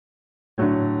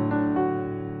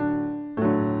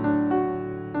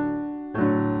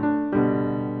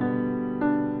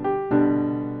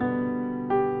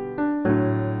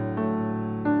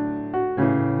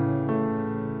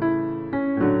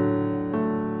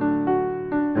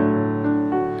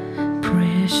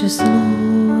Precious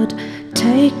Lord,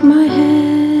 take my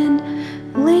hand,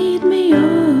 lead me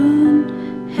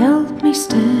on, help me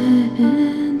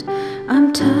stand.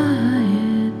 I'm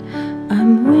tired,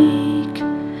 I'm weak,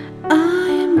 I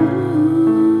am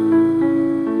worn.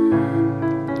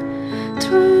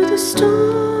 Through the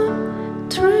storm,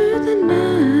 through the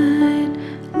night,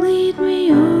 lead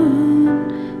me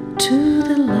on to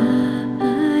the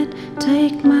light.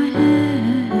 Take my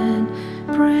hand,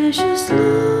 precious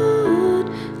Lord,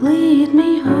 lead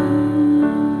me home.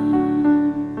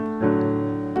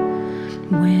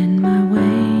 When my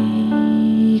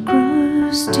way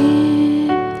grows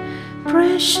dear,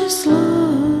 precious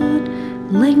Lord,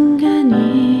 linger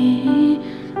near.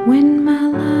 When my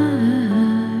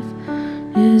life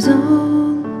is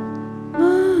almost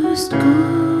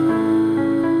gone,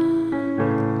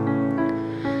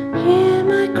 hear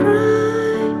my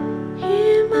cry,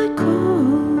 hear my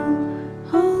call,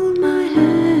 hold my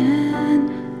hand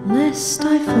lest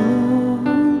I fall.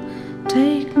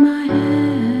 Take my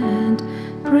hand,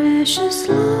 precious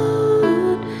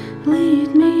Lord,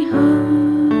 lead me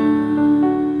home.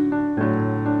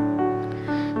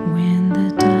 When the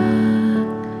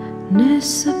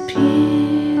darkness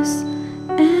appears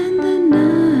and the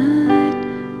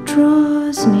night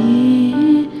draws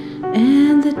near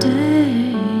and the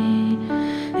day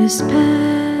is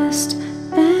past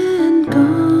and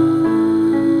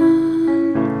gone,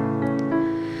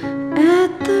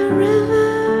 at the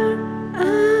river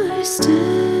I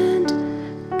stand,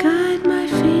 guide my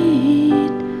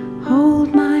feet,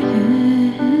 hold my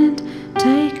hand.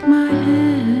 Take my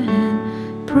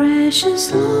hand,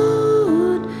 precious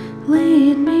Lord,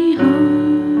 lead me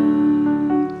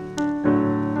home.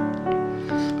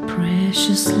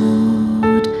 Precious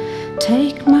Lord,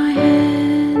 take my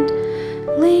hand,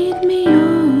 lead me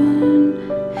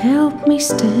on, help me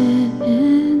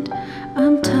stand.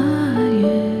 I'm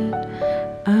tired,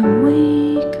 I'm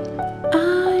weak,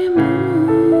 I am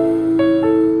worn.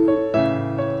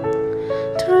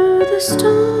 Through the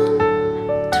storm,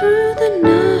 through the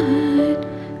night,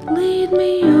 lead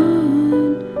me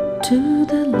on to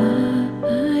the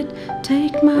light.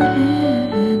 Take my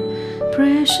hand,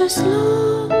 precious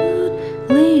Lord,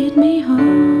 lead me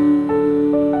home.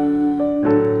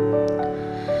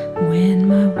 When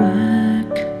my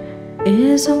work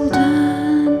is all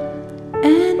done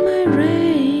and my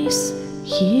race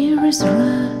here is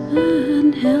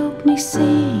run, help me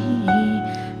see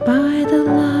by the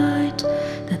light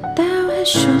that thou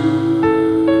hast shown,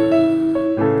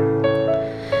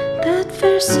 that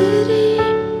fair city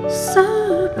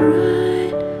so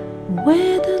bright,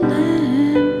 where the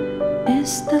Lamb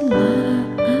is the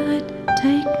light.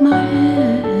 Take my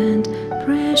hand,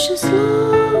 precious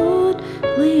Lord,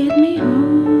 lead me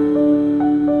home.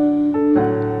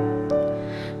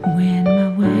 When my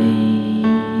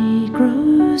way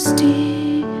grows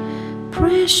dear,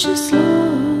 precious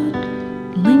Lord,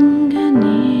 linger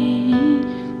near.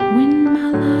 When my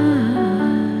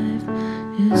life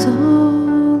is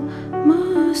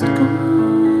almost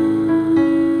gone,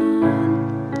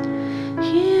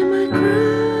 hear my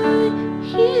cry,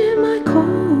 hear my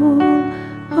call,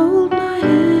 hold my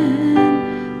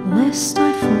hand lest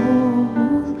I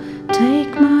fall.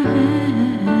 Take my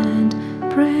hand,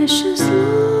 precious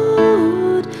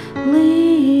Lord, lead